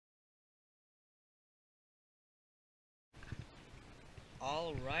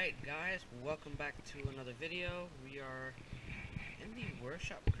Alright guys, welcome back to another video. We are in the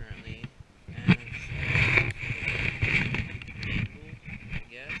workshop currently, and I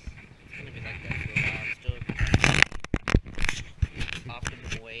guess it's gonna be like that for a while. I'm still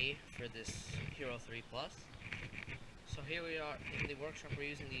opting away for this Hero 3 Plus. So here we are in the workshop. We're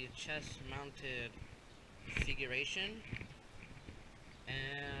using the chest mounted figuration,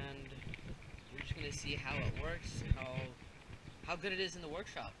 and we're just gonna see how it works, how good it is in the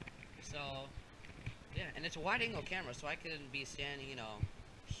workshop. So yeah, and it's a wide angle camera, so I can be standing,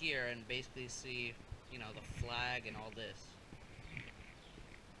 here and basically see, the flag and all this.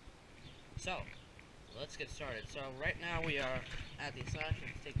 So let's get started. So right now we are at the slash.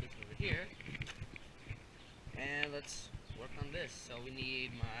 Let's take this over here and let's work on this. So we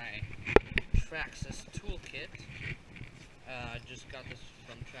need my Traxxas toolkit. I just got this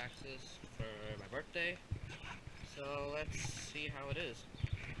from Traxxas for my birthday. So let's see how it is.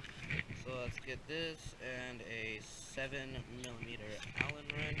 So let's get this and a 7mm Allen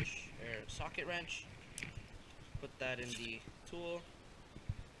wrench, or socket wrench. Put that in the tool.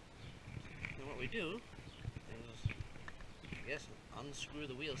 And what we do is, I guess, unscrew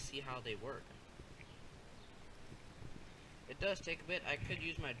the wheels, see how they work. It does take a bit. I could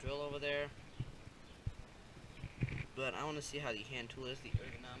use my drill over there, but I want to see how the hand tool is, the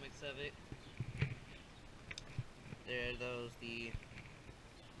ergonomics of it. There goes the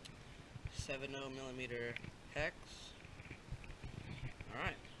 70mm hex.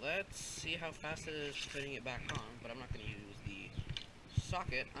 Alright, let's see how fast it is putting it back on, but I'm not going to use the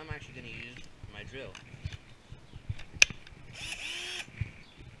socket. I'm actually going to use my drill.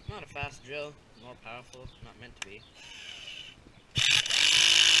 Not a fast drill, more powerful, not meant to be.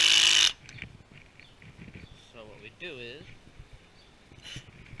 So what we do is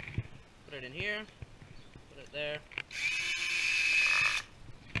put it in here, put it there.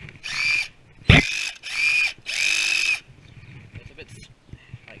 It's a bit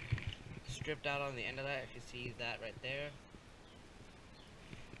stripped out on the end of that, if you see that right there.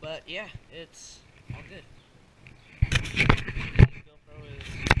 But yeah, it's all good. GoPro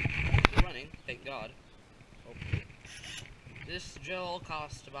is running, thank God. Hopefully. This drill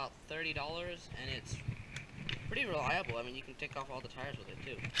costs about $30 and it's pretty reliable. I mean, you can take off all the tires with it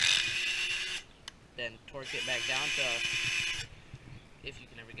too. Then torque it back down to, if you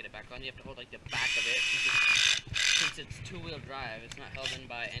can ever get it back on, you have to hold like the back of it. Since it's two-wheel drive, it's not held in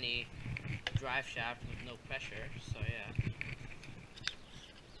by any drive shaft with no pressure. So yeah,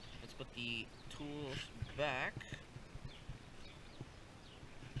 let's put the tools back.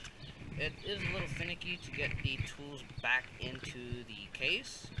 It is a little finicky to get the tools back into the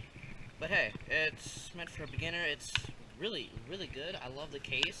case, but hey, it's meant for a beginner. It's really, really good. I love the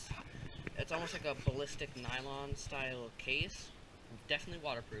case. It's almost like a ballistic nylon style case, definitely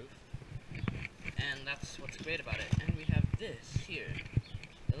waterproof, and that's what's great about it. And we have this here,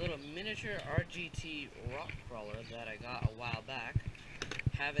 a little miniature RGT rock crawler that I got a while back.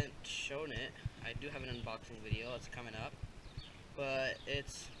 Haven't shown it. I do have an unboxing video, it's coming up, but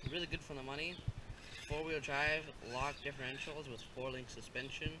it's really good for the money. 4-wheel drive, lock differentials with 4-link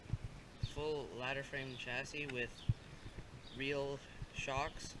suspension, full ladder frame chassis with real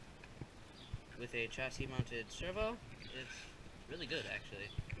shocks, with a chassis mounted servo. It's really good actually.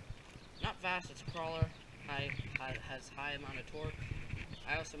 Not fast, it's a crawler, has high amount of torque.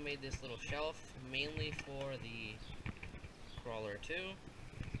 I also made this little shelf mainly for the crawler too.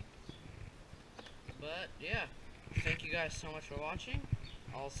 But yeah, thank you guys so much for watching.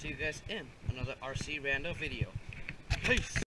 I'll see you guys in another RcRando video. Peace!